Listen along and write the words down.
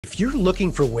If you're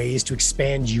looking for ways to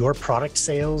expand your product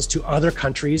sales to other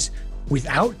countries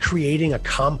without creating a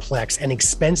complex and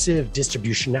expensive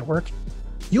distribution network,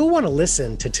 you'll want to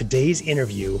listen to today's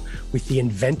interview with the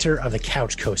inventor of the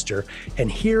couch coaster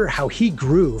and hear how he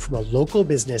grew from a local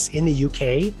business in the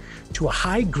UK to a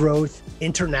high-growth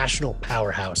international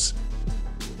powerhouse.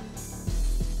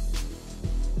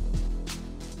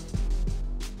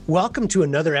 Welcome to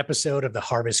another episode of the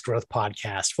Harvest Growth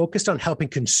Podcast, focused on helping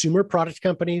consumer product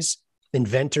companies,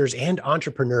 inventors, and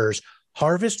entrepreneurs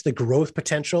harvest the growth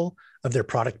potential of their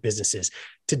product businesses.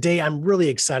 Today, I'm really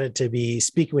excited to be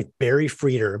speaking with Barry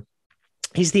Frieder.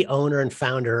 He's the owner and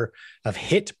founder of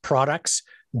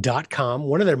hitproducts.com.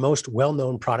 One of their most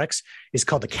well-known products is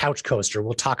called the Couch Coaster.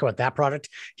 We'll talk about that product.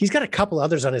 He's got a couple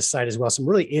others on his site as well, some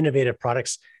really innovative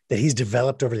products that he's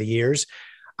developed over the years.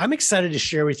 I'm excited to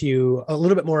share with you a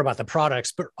little bit more about the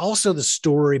products, but also the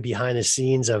story behind the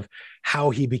scenes of how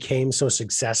he became so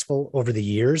successful over the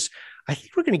years. I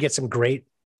think we're going to get some great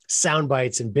sound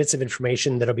bites and bits of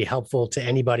information that'll be helpful to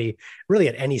anybody really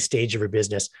at any stage of your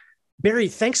business. Barry,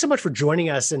 thanks so much for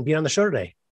joining us and being on the show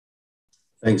today.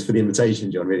 Thanks for the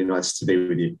invitation, John. Really nice to be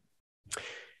with you.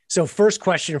 So first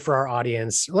question for our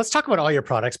audience, let's talk about all your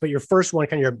products, but your first one,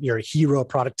 kind of your hero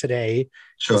product today,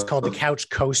 is called the Couch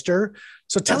Coaster.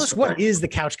 So tell us, what is the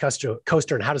Couch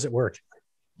Coaster and how does it work?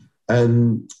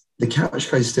 The Couch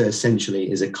Coaster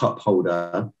essentially is a cup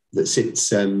holder that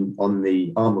sits on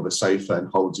the arm of a sofa and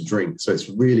holds a drink. So it's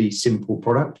a really simple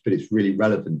product, but it's really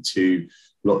relevant to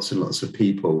lots and lots of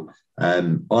people.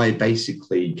 I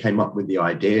basically came up with the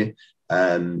idea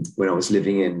when I was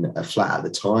living in a flat at the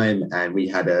time, and we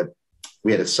had a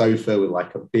sofa with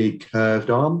like a big curved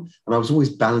arm, and I was always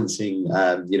balancing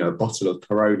a bottle of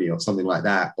Peroni or something like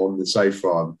that on the sofa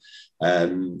arm,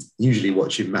 usually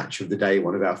watching Match of the Day,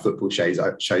 one of our football shows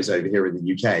over here in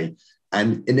the UK.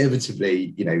 And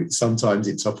inevitably, sometimes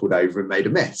it toppled over and made a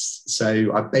mess.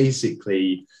 So I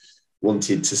basically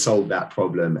wanted to solve that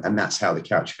problem, and that's how the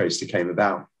Couch Coaster came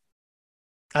about.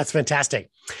 That's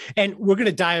fantastic. And we're going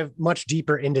to dive much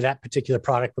deeper into that particular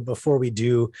product. But before we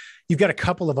do, you've got a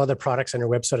couple of other products on your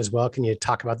website as well. Can you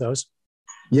talk about those?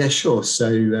 Yeah, sure. So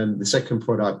the second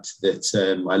product that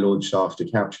I launched after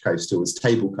Couch Coaster was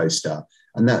Table Coaster.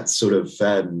 And that's sort of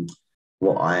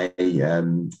what I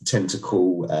tend to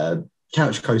call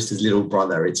Couch Coaster's little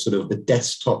brother. It's sort of the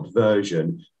desktop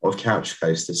version of Couch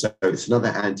Coaster. So it's another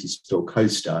anti-spill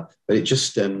coaster, but it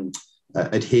just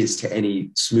adheres to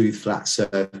any smooth, flat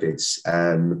surface,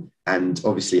 and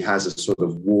obviously has a sort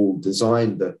of wall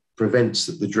design that prevents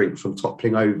the drink from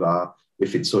toppling over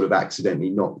if it's sort of accidentally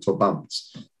knocked or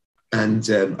bumped. And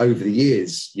over the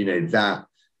years, that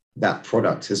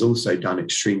product has also done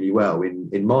extremely well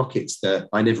in markets that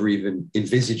I never even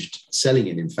envisaged selling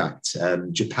in fact,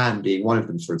 Japan being one of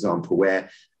them, for example, where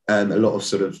a lot of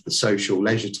sort of the social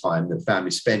leisure time that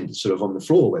families spend sort of on the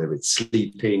floor, whether it's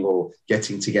sleeping or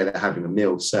getting together, having a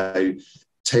meal. So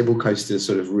Table Coaster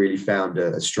sort of really found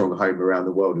a strong home around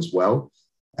the world as well.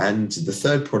 And the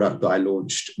third product that I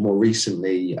launched more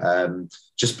recently,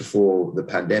 just before the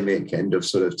pandemic, end of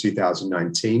sort of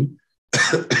 2019,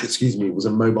 excuse me, was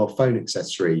a mobile phone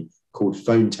accessory called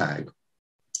Phone Tag.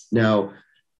 Now,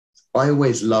 I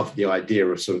always loved the idea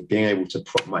of sort of being able to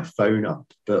prop my phone up,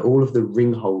 but all of the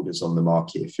ring holders on the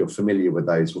market, if you're familiar with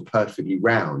those, were perfectly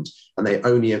round, and they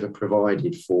only ever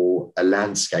provided for a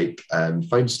landscape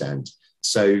phone stand.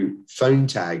 So Phone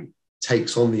Tag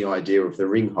takes on the idea of the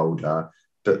ring holder,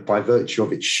 but by virtue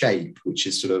of its shape, which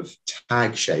is sort of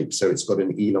tag shape, so it's got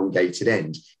an elongated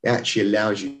end, it actually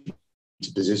allows you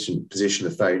to position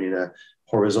the phone in a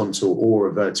horizontal or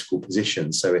a vertical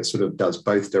position. So it sort of does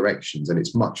both directions, and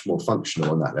it's much more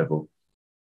functional on that level.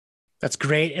 That's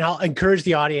great. And I'll encourage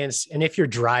the audience, and if you're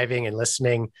driving and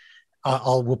listening,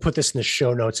 we'll put this in the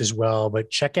show notes as well, but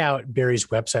check out Barry's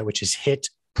website, which is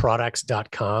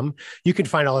hitproducts.com. You can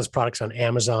find all his products on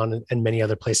Amazon and many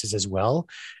other places as well.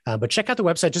 But check out the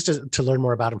website just to learn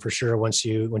more about him for sure once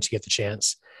you get the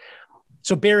chance.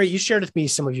 So Barry, you shared with me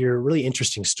some of your really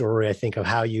interesting story, I think, of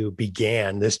how you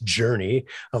began this journey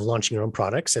of launching your own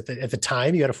products. At the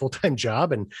time, you had a full-time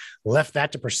job and left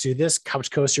that to pursue this. Couch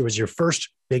Coaster was your first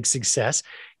big success.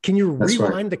 Can you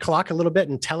rewind the clock a little bit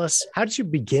and tell us, how did you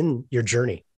begin your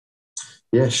journey?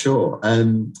 Yeah, sure. I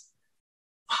think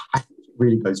it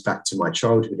really goes back to my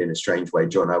childhood in a strange way,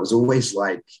 John. I was always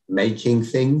like making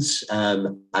things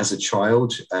as a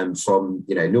child from,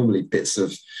 normally bits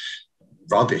of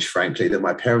rubbish, frankly, that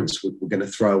my parents were going to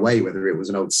throw away, whether it was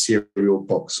an old cereal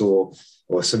box or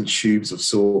some tubes of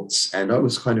sorts. And I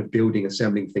was kind of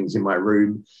assembling things in my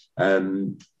room.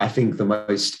 I think the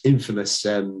most infamous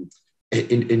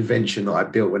invention that I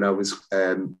built when I was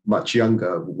much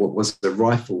younger. What was the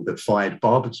rifle that fired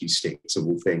barbecue sticks of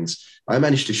all things? I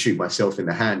managed to shoot myself in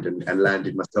the hand and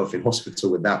landed myself in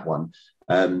hospital with that one.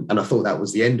 And I thought that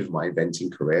was the end of my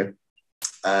inventing career.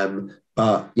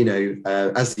 But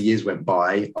as the years went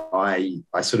by, I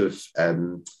sort of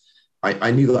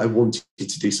I knew that I wanted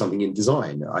to do something in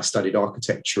design. I studied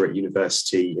architecture at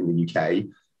university in the UK.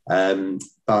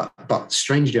 But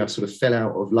strangely, I sort of fell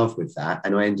out of love with that,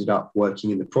 and I ended up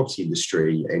working in the property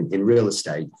industry in real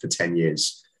estate for 10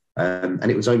 years. And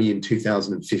it was only in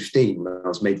 2015 when I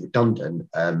was made redundant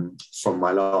from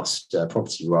my last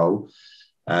property role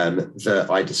that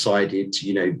I decided,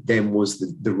 then was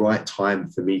the right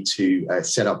time for me to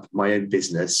set up my own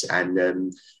business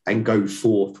and go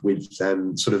forth with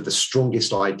sort of the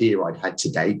strongest idea I'd had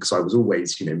to date, because I was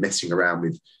always, messing around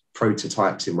with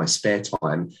prototypes in my spare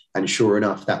time. And sure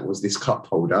enough, that was this cup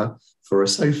holder for a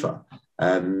sofa.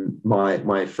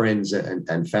 My friends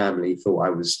and family thought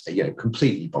I was,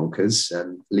 completely bonkers,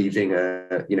 leaving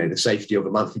the safety of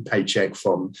a monthly paycheck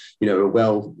from, a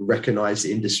well-recognized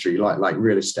industry like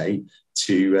real estate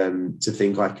to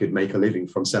think I could make a living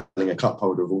from selling a cup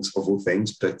holder of all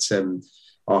things. But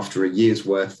after a year's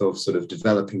worth of sort of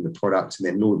developing the product and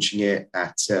then launching it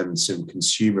at some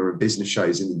consumer and business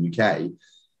shows in the UK,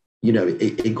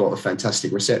 it got a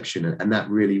fantastic reception, and that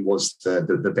really was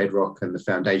the bedrock and the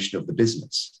foundation of the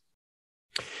business.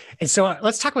 And so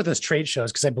let's talk about those trade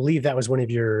shows, because I believe that was one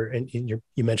of your you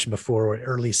mentioned before,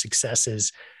 early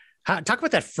successes. Talk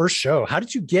about that first show. How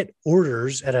did you get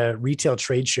orders at a retail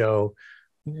trade show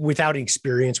without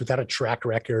experience, without a track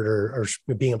record, or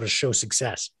being able to show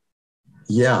success?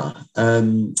 Yeah.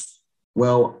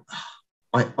 Well,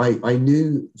 I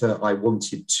knew that I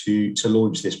wanted to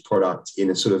launch this product in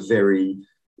a sort of very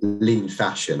lean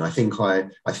fashion. I think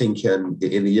in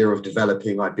the year of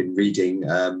developing, I've been reading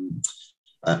The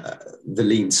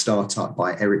Lean Startup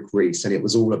by Eric Ries, and it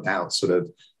was all about sort of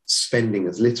spending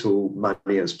as little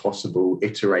money as possible,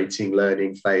 iterating,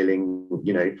 learning, failing,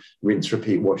 rinse,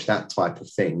 repeat, watch, that type of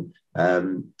thing.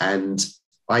 And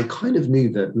I kind of knew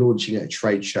that launching at a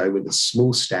trade show with a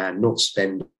small stand, not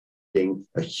spending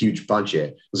a huge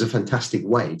budget, was a fantastic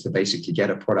way to basically get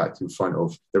a product in front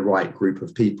of the right group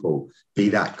of people, be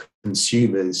that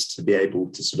consumers to be able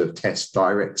to sort of test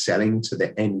direct selling to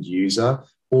the end user,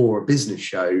 or a business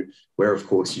show where, of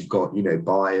course, you've got,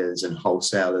 buyers and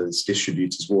wholesalers,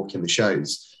 distributors walking the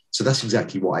shows. So that's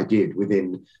exactly what I did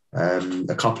within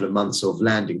a couple of months of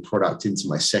landing product into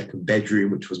my second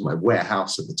bedroom, which was my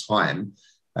warehouse at the time.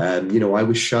 I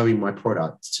was showing my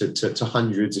product to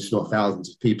hundreds, if not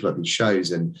thousands of people at these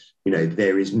shows. And,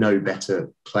 there is no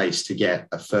better place to get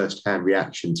a first-hand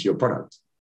reaction to your product.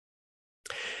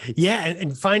 Yeah.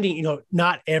 And finding,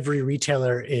 not every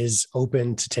retailer is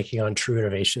open to taking on true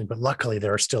innovation, but luckily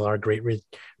there are great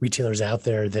retailers out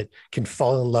there that can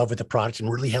fall in love with the product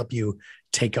and really help you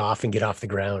take off and get off the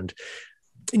ground.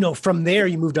 From there,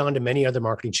 you moved on to many other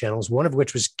marketing channels, one of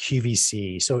which was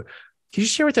QVC. So can you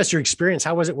share with us your experience?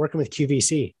 How was it working with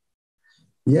QVC?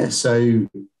 Yeah, so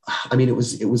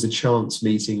it was a chance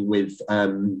meeting with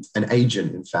an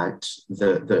agent, in fact,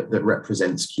 that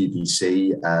represents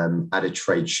QVC at a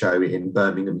trade show in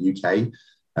Birmingham, UK,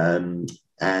 and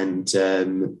they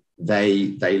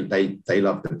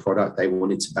loved the product. They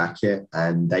wanted to back it,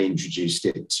 and they introduced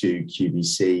it to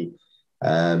QVC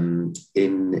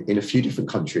in a few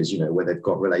different countries, where they've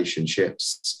got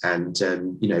relationships. And,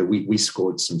 we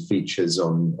scored some features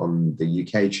on the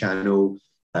UK channel.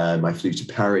 I flew to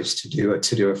Paris to do a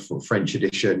French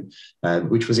edition,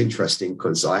 which was interesting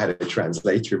because I had a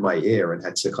translator in my ear and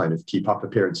had to kind of keep up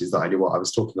appearances that I knew what I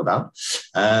was talking about.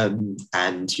 And,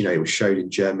 it was showed in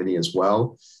Germany as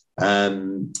well.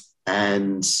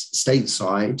 And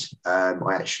stateside,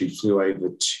 I actually flew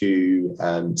over to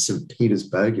St.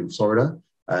 Petersburg in Florida,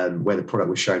 where the product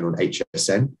was shown on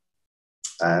HSN.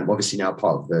 Obviously now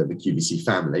part of the QVC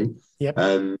family. Yep.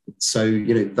 So,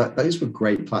 those were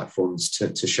great platforms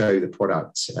to show the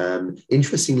product.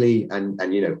 Interestingly, and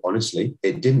honestly,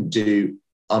 it didn't do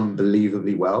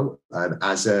unbelievably well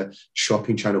as a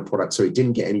shopping channel product. So it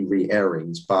didn't get any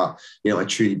re-airings, but, I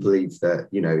truly believe that,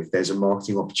 if there's a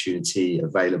marketing opportunity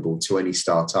available to any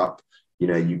startup,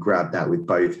 you grab that with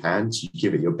both hands, you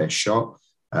give it your best shot.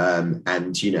 And,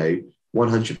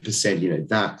 100%,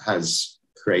 that has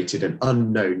created an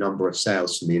unknown number of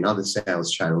sales for me in other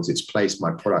sales channels. It's placed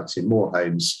my products in more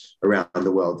homes around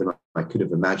the world than I could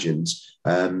have imagined.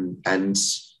 And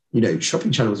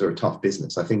shopping channels are a tough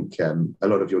business. I think a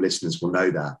lot of your listeners will know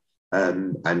that.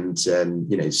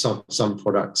 Some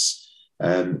products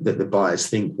that the buyers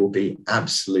think will be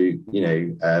absolute,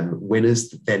 winners,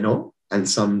 they're not. and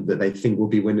some that they think will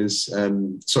be winners.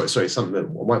 Some that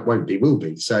won't be, will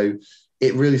be. So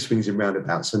it really swings in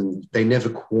roundabouts, and they never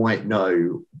quite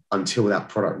know until that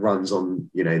product runs on,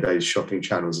 those shopping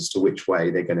channels as to which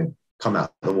way they're going to come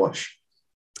out the wash.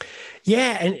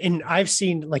 Yeah. And I've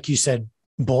seen, like you said,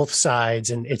 both sides,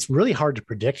 and it's really hard to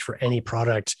predict for any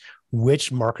product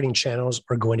which marketing channels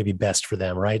are going to be best for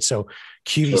them, right? So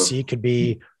QVC could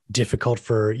be difficult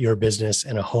for your business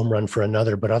and a home run for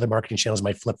another, but other marketing channels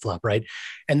might flip-flop, right?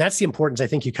 And that's the importance, I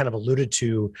think you kind of alluded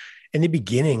to in the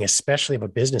beginning, especially of a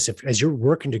business. As you're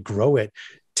working to grow it,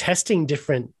 testing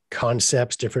different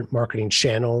concepts, different marketing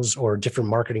channels, or different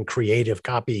marketing creative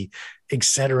copy, et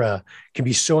cetera, can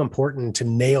be so important to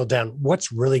nail down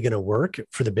what's really going to work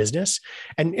for the business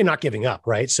and not giving up,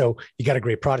 right? So you got a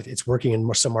great product, it's working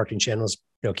in some marketing channels,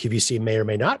 QVC may or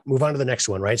may not, move on to the next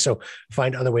one, right? So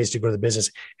find other ways to grow the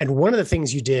business. And one of the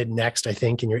things you did next, I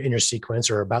think, in your sequence,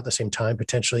 or about the same time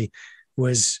potentially,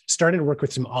 was starting to work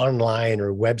with some online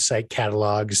or website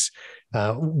catalogs.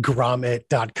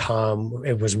 Grommet.com,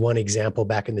 it was one example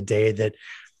back in the day that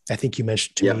I think you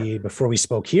mentioned to me before we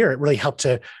spoke here. It really helped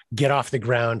to get off the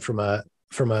ground from a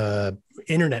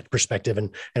internet perspective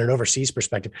and an overseas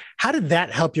perspective. How did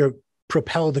that help you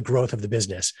propel the growth of the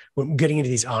business when getting into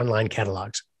these online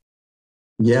catalogs?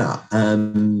 Yeah,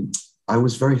 I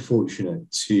was very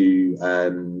fortunate to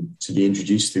be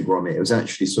introduced to Grommet. It was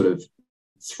actually sort of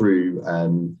through a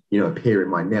peer in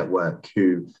my network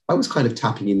who I was kind of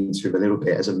tapping into him a little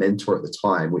bit as a mentor at the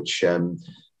time, which I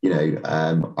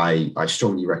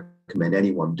strongly recommend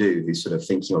anyone do who's sort of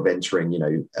thinking of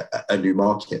entering a new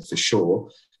market for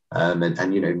sure,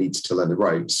 and needs to learn the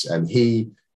ropes. He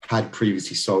had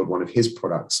previously sold one of his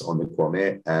products on the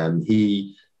Grommet.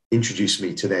 He introduced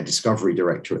me to their discovery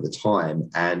director at the time.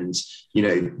 And,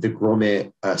 the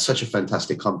Grommet, such a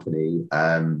fantastic company.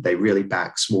 They really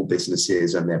back small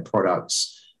businesses and their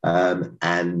products.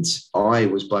 And I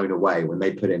was blown away when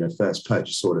they put in a first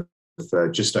purchase order for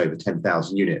just over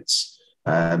 10,000 units,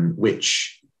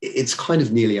 which it's kind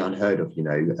of nearly unheard of,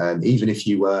 even if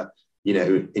you were,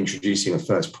 introducing a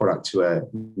first product to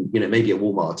maybe a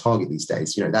Walmart or Target these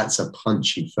days, that's a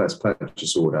punchy first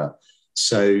purchase order.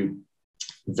 So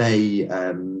they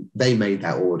made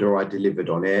that order, I delivered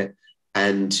on it,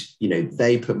 and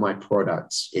they put my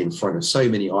products in front of so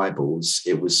many eyeballs.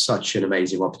 It was such an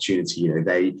amazing opportunity.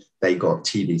 They got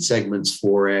TV segments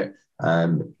for it.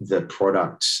 The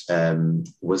product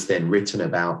was then written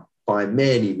about by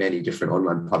many, many different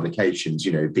online publications,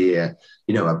 be it,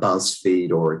 a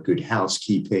BuzzFeed or a Good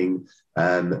Housekeeping.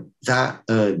 That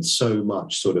earned so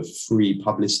much sort of free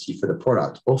publicity for the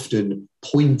product, often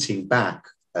pointing back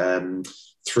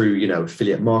through,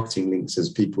 affiliate marketing links, as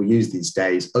people use these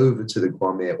days, over to the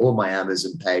Grommet or my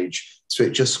Amazon page. So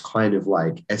it just kind of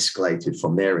like escalated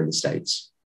from there in the States.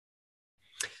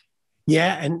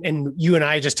 Yeah. And you and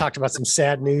I just talked about some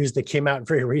sad news that came out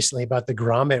very recently about the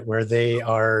Grommet, where they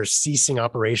are ceasing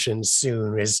operations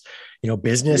soon as,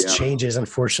 business changes,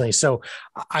 unfortunately. So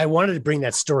I wanted to bring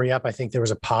that story up. I think there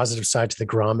was a positive side to the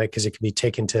Grommet because it can be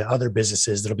taken to other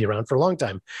businesses that'll be around for a long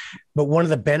time. But one of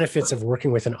the benefits of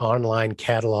working with an online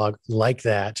catalog like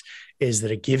that is that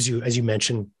it gives you, as you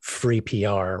mentioned, free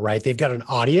PR, right? They've got an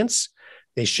audience.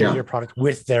 They share your product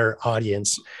with their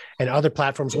audience, and other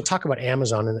platforms. We'll talk about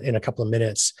Amazon in a couple of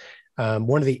minutes.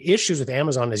 One of the issues with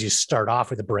Amazon as you start off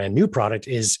with a brand new product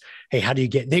is, hey, how do you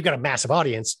they've got a massive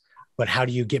audience, but how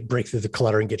do you break through the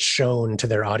clutter and get shown to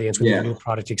their audience with a new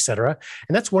product, et cetera?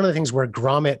 And that's one of the things where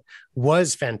Grommet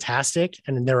was fantastic.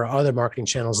 And there are other marketing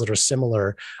channels that are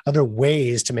similar, other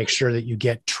ways to make sure that you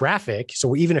get traffic.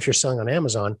 So even if you're selling on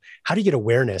Amazon, how do you get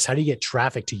awareness? How do you get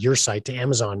traffic to your site, to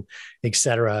Amazon, et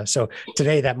cetera? So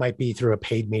today that might be through a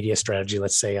paid media strategy,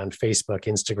 let's say on Facebook,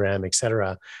 Instagram, et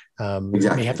cetera.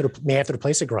 May have to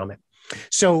replace a Grommet.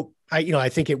 So I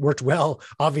think it worked well,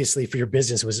 obviously, for your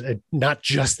business. It was not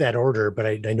just that order, but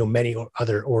I know many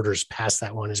other orders past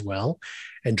that one as well,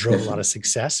 and drove a lot of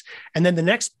success. And then the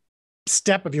next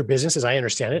step of your business, as I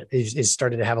understand it, is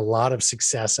starting to have a lot of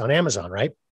success on Amazon,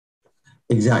 right?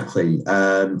 Exactly.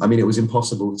 It was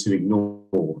impossible to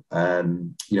ignore.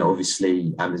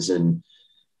 Obviously, Amazon,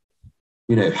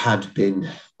 had been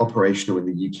operational in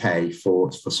the UK for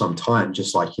some time,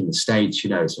 just like in the States.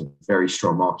 It's a very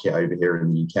strong market over here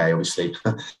in the UK. Obviously,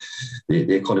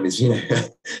 the economy is,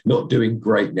 not doing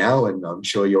great now, and I'm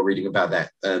sure you're reading about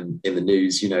that in the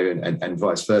news, and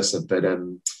vice versa. But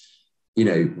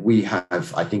we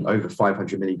have, I think, over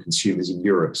 500 million consumers in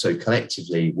Europe. So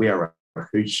collectively, we are a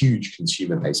huge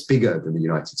consumer base, bigger than the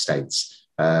United States.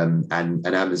 And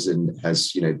Amazon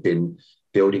has, been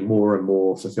building more and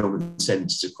more fulfillment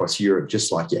centers across Europe,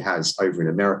 just like it has over in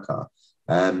America.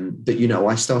 But,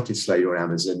 I started slowly on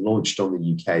Amazon, launched on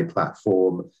the UK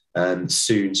platform,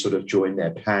 soon sort of joined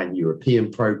their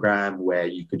pan-European program where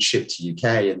you could ship to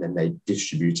UK and then they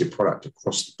distributed product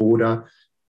across the border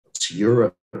to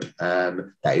Europe.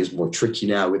 That is more tricky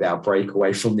now with our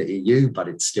breakaway from the EU, but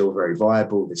it's still very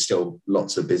viable. There's still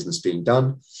lots of business being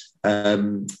done.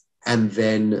 And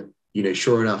then,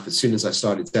 sure enough, as soon as I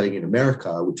started selling in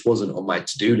America, which wasn't on my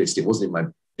to-do list, it wasn't in my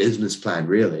business plan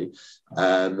really,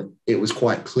 it was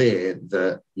quite clear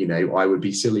that, I would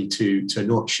be silly to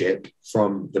not ship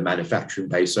from the manufacturing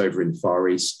base over in the Far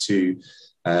East to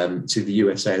the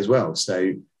USA as well.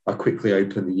 So I quickly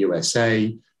opened the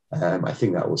USA. I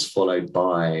think that was followed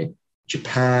by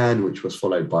Japan, which was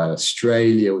followed by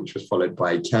Australia, which was followed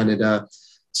by Canada.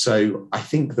 So I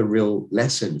think the real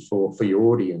lesson for your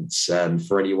audience,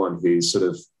 for anyone who's sort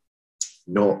of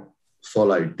not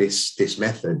followed this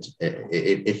method,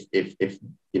 if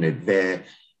they're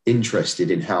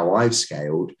interested in how I've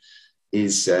scaled,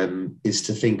 is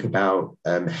to think about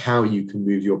how you can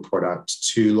move your product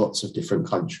to lots of different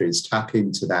countries, tap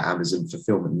into that Amazon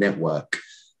fulfillment network.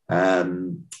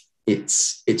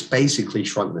 It's basically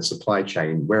shrunk the supply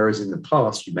chain. Whereas in the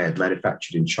past, you may have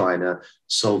manufactured in China,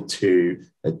 sold to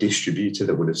a distributor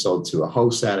that would have sold to a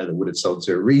wholesaler, that would have sold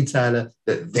to a retailer,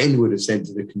 that then would have sent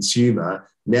to the consumer.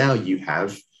 Now you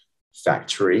have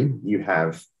factory, you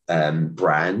have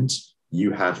brand,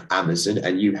 you have Amazon,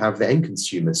 and you have the end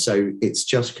consumer. So it's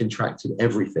just contracted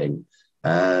everything.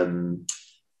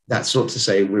 That's not to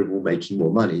say we're all making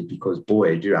more money, because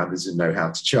boy, do Amazon know how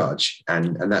to charge.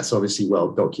 And that's obviously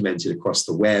well documented across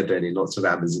the web and in lots of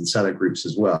Amazon seller groups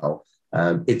as well.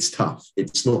 It's tough.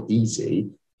 It's not easy,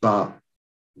 but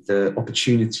the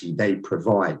opportunity they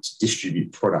provide to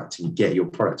distribute product and get your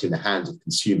product in the hands of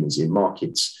consumers in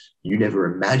markets you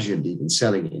never imagined even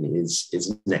selling in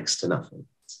is next to nothing.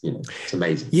 It's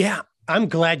amazing. Yeah. I'm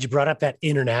glad you brought up that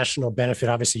international benefit.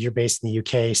 Obviously, you're based in the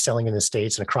UK, selling in the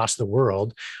States and across the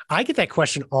world. I get that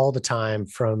question all the time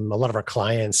from a lot of our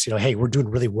clients. Hey, we're doing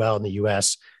really well in the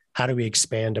US. How do we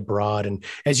expand abroad? And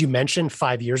as you mentioned,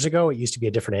 5 years ago, it used to be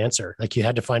a different answer. Like you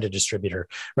had to find a distributor,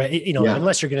 right?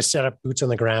 Unless you're going to set up boots on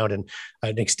the ground and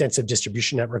an extensive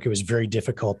distribution network, it was very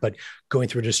difficult. But going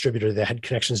through a distributor that had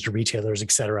connections to retailers,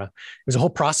 et cetera, it was a whole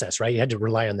process, right? You had to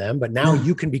rely on them. But now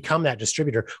you can become that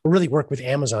distributor or really work with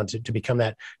Amazon to become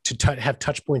that, have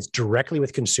touch points directly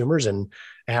with consumers in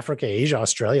Africa, Asia,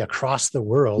 Australia, across the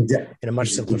world in a much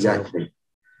simpler form.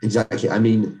 Exactly. I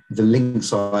mean, the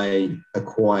links I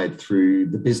acquired through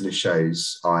the business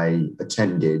shows I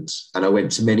attended, and I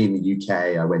went to many in the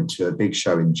UK. I went to a big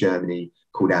show in Germany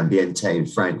called Ambiente in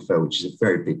Frankfurt, which is a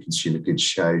very big consumer goods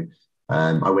show.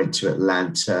 I went to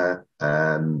Atlanta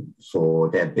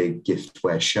for their big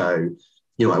giftware show.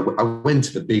 I went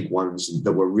to the big ones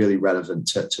that were really relevant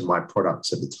to my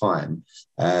products at the time.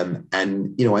 And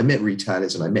I met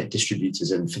retailers and I met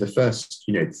distributors. And for the first,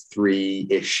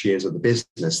 3-ish years of the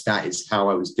business, that is how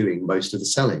I was doing most of the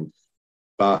selling.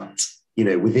 But,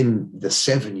 within the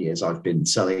 7 years I've been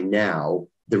selling now,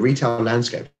 the retail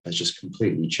landscape has just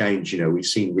completely changed. We've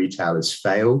seen retailers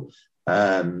fail.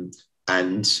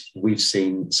 And we've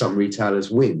seen some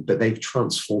retailers win, but they've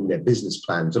transformed their business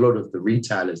plans. A lot of the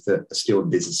retailers that are still in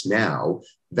business now,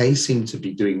 they seem to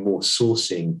be doing more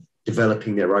sourcing,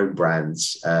 developing their own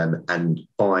brands, and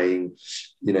buying,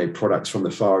 products from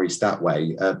the Far East that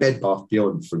way. Bed Bath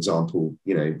Beyond, for example,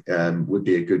 would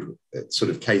be a good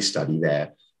sort of case study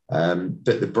there.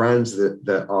 But the brands the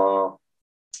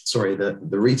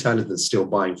retailers that are still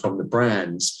buying from the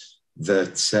brands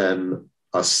that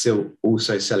are still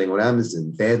also selling on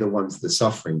Amazon, they're the ones that are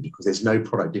suffering because there's no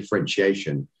product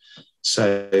differentiation.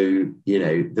 So,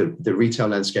 the retail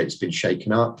landscape's been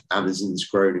shaken up. Amazon's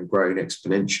grown and grown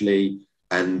exponentially.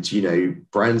 And,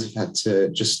 brands have had to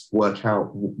just work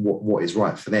out what is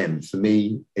right for them. For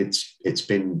me, it's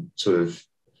been sort of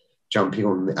jumping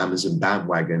on the Amazon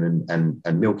bandwagon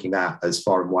and milking that as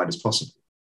far and wide as possible.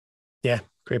 Yeah,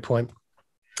 great point.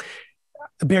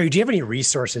 Barry, do you have any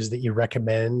resources that you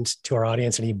recommend to our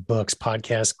audience? Any books,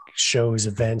 podcasts, shows,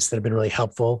 events that have been really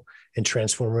helpful and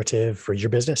transformative for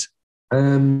your business?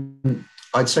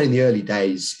 I'd say in the early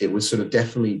days, it was sort of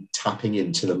definitely tapping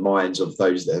into the minds of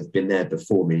those that have been there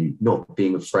before me, not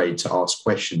being afraid to ask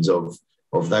questions of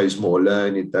those more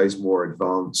learned, those more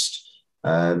advanced.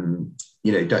 Don't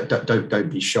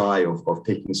be shy of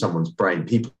picking someone's brain.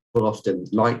 People often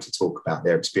like to talk about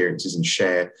their experiences and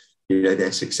share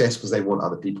their success because they want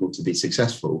other people to be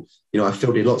successful. I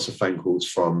fielded lots of phone calls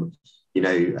from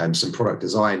some product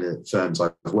design firms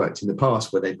I've worked in the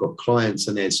past where they've got clients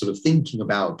and they're sort of thinking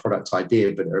about a product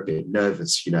idea, but they're a bit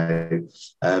nervous,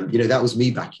 that was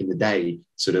me back in the day,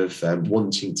 sort of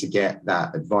wanting to get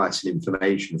that advice and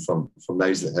information from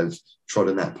those that have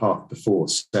trodden that path before.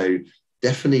 So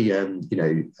definitely,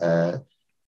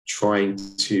 trying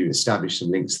to establish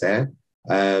some links there.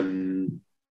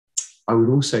 I would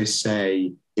also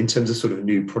say, in terms of sort of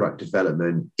new product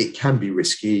development, it can be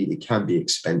risky, it can be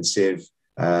expensive,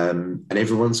 and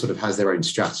everyone sort of has their own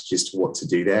strategies to what to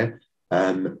do there.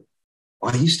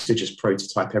 I used to just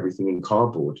prototype everything in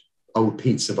cardboard, old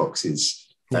pizza boxes.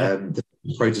 Yeah. The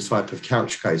prototype of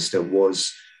Couch Coaster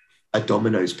was a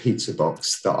Domino's pizza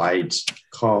box that I'd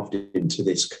carved into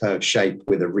this curved shape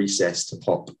with a recess to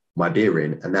pop my beer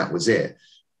in, and that was it.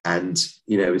 And,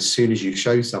 as soon as you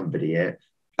show somebody it,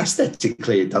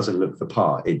 aesthetically, it doesn't look the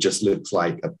part. It just looks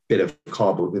like a bit of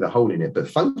cardboard with a hole in it. But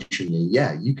functionally,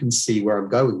 yeah, you can see where I'm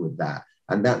going with that.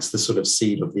 And that's the sort of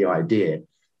seed of the idea.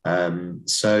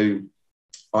 So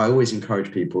I always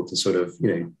encourage people to sort of,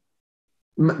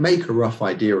 make a rough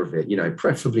idea of it,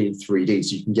 preferably in 3D,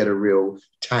 so you can get a real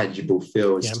tangible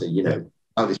feel as to,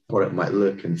 how this product might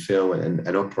look and feel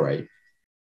and operate.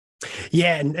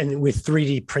 Yeah. And with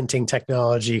 3D printing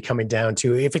technology coming down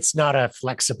to, if it's not a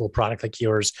flexible product like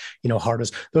yours,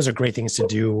 hardness, those are great things to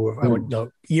do. I would know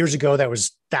years ago, that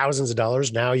was thousands of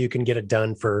dollars. Now you can get it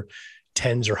done for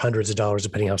tens or hundreds of dollars,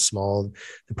 depending how small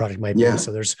the product might be.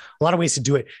 So there's a lot of ways to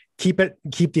do it. Keep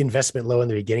the investment low in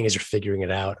the beginning as you're figuring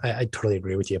it out. I totally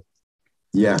agree with you.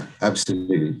 Yeah,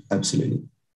 absolutely. Absolutely.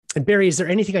 And Barry, is there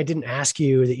anything I didn't ask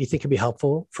you that you think could be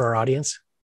helpful for our audience?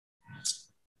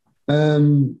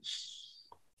 I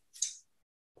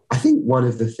think one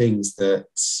of the things that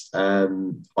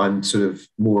I'm sort of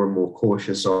more and more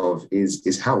cautious of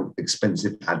is how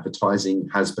expensive advertising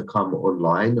has become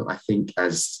online. I think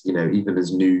as, even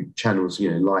as new channels,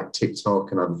 like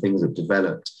TikTok and other things have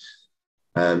developed,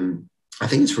 I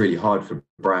think it's really hard for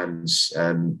brands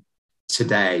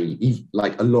today,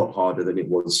 like a lot harder than it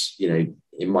was,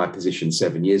 in my position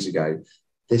 7 years ago.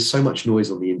 There's so much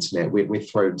noise on the internet. We're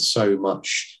thrown so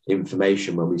much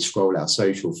information when we scroll our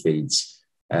social feeds.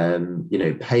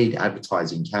 Paid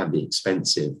advertising can be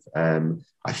expensive.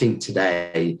 I think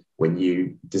today, when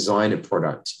you design a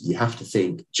product, you have to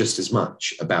think just as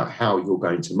much about how you're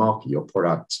going to market your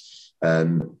product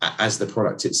as the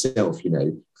product itself.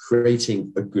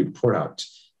 Creating a good product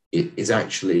is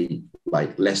actually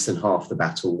like less than half the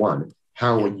battle won.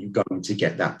 How are you going to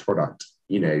get that product,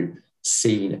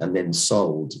 seen and then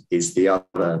sold is the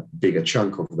other bigger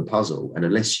chunk of the puzzle. And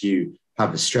unless you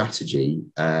have a strategy,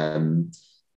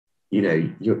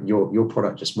 your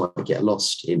product just might get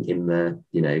lost in the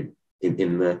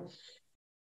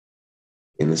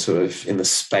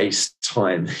space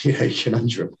time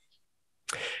conundrum.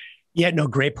 Yeah, no,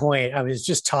 great point. I was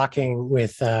just talking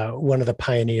with one of the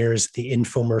pioneers, the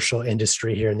infomercial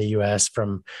industry here in the US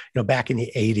from back in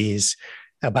the 80s,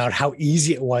 about how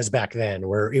easy it was back then,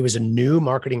 where it was a new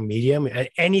marketing medium.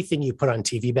 Anything you put on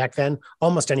TV back then,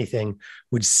 almost anything,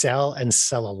 would sell and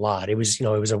sell a lot. It was, it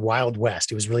was a wild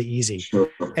west. It was really easy. Sure.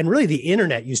 And really the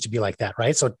internet used to be like that,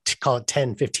 right? So to call it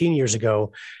 10, 15 years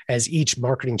ago, as each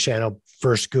marketing channel,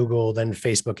 first Google, then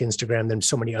Facebook, Instagram, then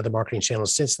so many other marketing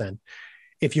channels since then.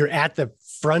 If you're at the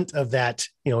front of that,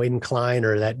 incline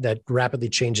or that rapidly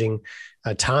changing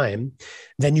time,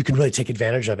 then you can really take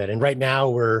advantage of it. And right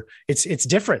now it's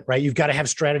different, right? You've got to have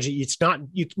strategy. It's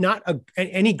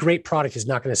any great product is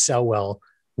not going to sell well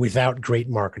without great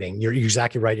marketing. You're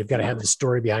exactly right. You've got to have the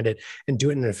story behind it and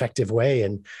do it in an effective way.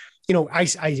 And,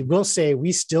 I will say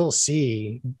we still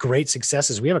see great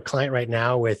successes. We have a client right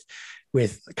now with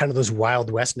kind of those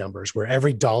Wild West numbers where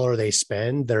every dollar they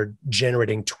spend, they're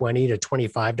generating $20 to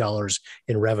 $25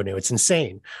 in revenue. It's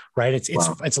insane, right?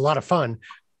 It's a lot of fun,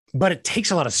 but it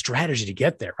takes a lot of strategy to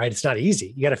get there, right? It's not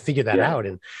easy. You got to figure that out.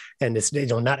 And it's,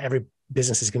 not every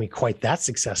business is going to be quite that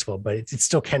successful, but it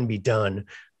still can be done.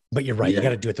 But you're right. You got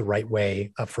to do it the right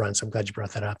way up front. So I'm glad you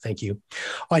brought that up. Thank you.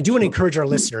 I do want to encourage our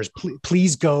listeners,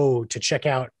 please go to check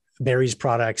out Barry's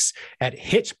products at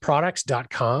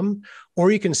hitproducts.com, or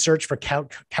you can search for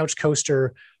Couch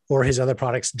Coaster or his other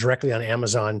products directly on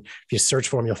Amazon. If you search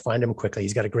for him, you'll find him quickly.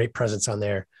 He's got a great presence on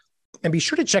there. And be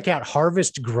sure to check out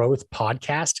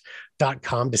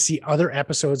harvestgrowthpodcast.com to see other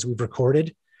episodes we've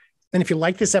recorded. And if you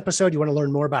like this episode, you want to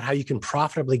learn more about how you can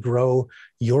profitably grow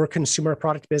your consumer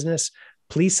product business,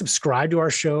 please subscribe to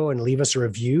our show and leave us a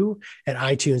review at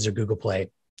iTunes or Google Play.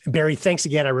 Barry, thanks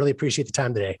again. I really appreciate the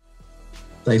time today.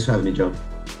 Thanks for having me, John.